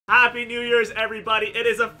Happy New Year's, everybody. It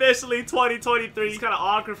is officially 2023. It's kind of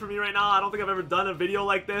awkward for me right now. I don't think I've ever done a video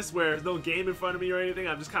like this where there's no game in front of me or anything.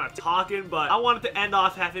 I'm just kind of talking, but I wanted to end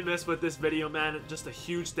off Happymas with this video, man. Just a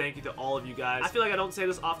huge thank you to all of you guys. I feel like I don't say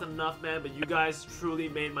this often enough, man, but you guys truly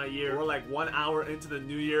made my year. We're like 1 hour into the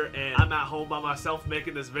new year, and I'm at home by myself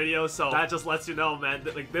making this video, so that just lets you know, man,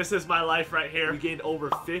 that, like, this is my life right here. We gained over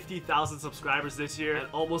 50,000 subscribers this year and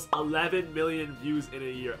almost 11 million views in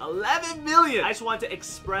a year. 11 million! I just wanted to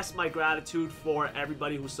express my gratitude for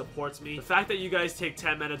everybody who supports me. The fact that you guys take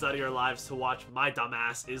 10 minutes out of your lives to watch my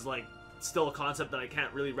dumbass is like still a concept that I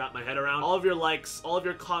can't really wrap my head around. All of your likes, all of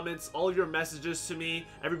your comments, all of your messages to me,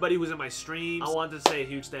 everybody who's in my streams, I wanted to say a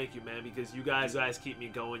huge thank you, man, because you guys keep me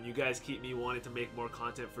going. You guys keep me wanting to make more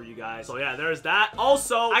content for you guys. So yeah, there's that.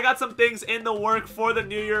 Also, I got some things in the work for the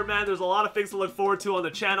new year, man. There's a lot of things to look forward to on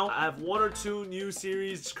the channel. I have 1 or 2 new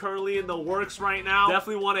series currently in the works right now.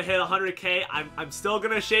 Definitely want to hit 100K. I'm still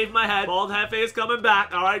gonna shave my head. Bald Jefe is coming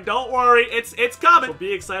back. All right, don't worry, it's coming. So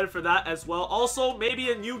be excited for that as well. Also,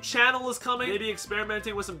 maybe a new channel is coming. Maybe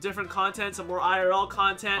experimenting with some different content, some more IRL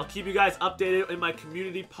content. I'll keep you guys updated in my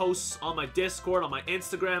community posts on my Discord, on my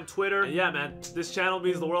Instagram, Twitter. And yeah, man, this channel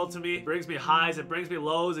means the world to me. It brings me highs, it brings me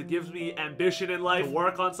lows, it gives me ambition in life to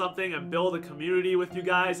work on something and build a community with you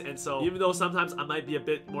guys. And so even though sometimes I might be a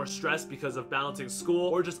bit more stressed because of balancing school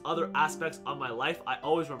or just other aspects of my life, I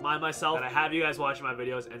always remind myself that I have you guys watching my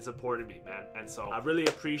videos and supporting me, man. And so I really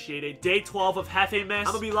appreciate it. Day 12 of Happymas. I'm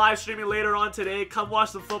gonna be live streaming later on today. Come watch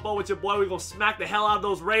some football with your boy. We're gonna smack the hell out of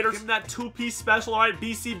those Raiders. Give them that 2-piece special, all right?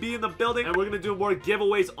 BCB in the building. And we're gonna do more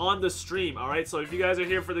giveaways on the stream, all right? So if you guys are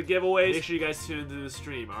here for the giveaways, make sure you guys tune into the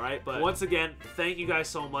stream, all right? But once again, thank you guys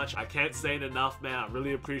so much. I can't say it enough, man. I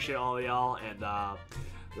really appreciate all of y'all. And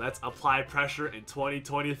let's apply pressure in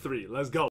 2023. Let's go.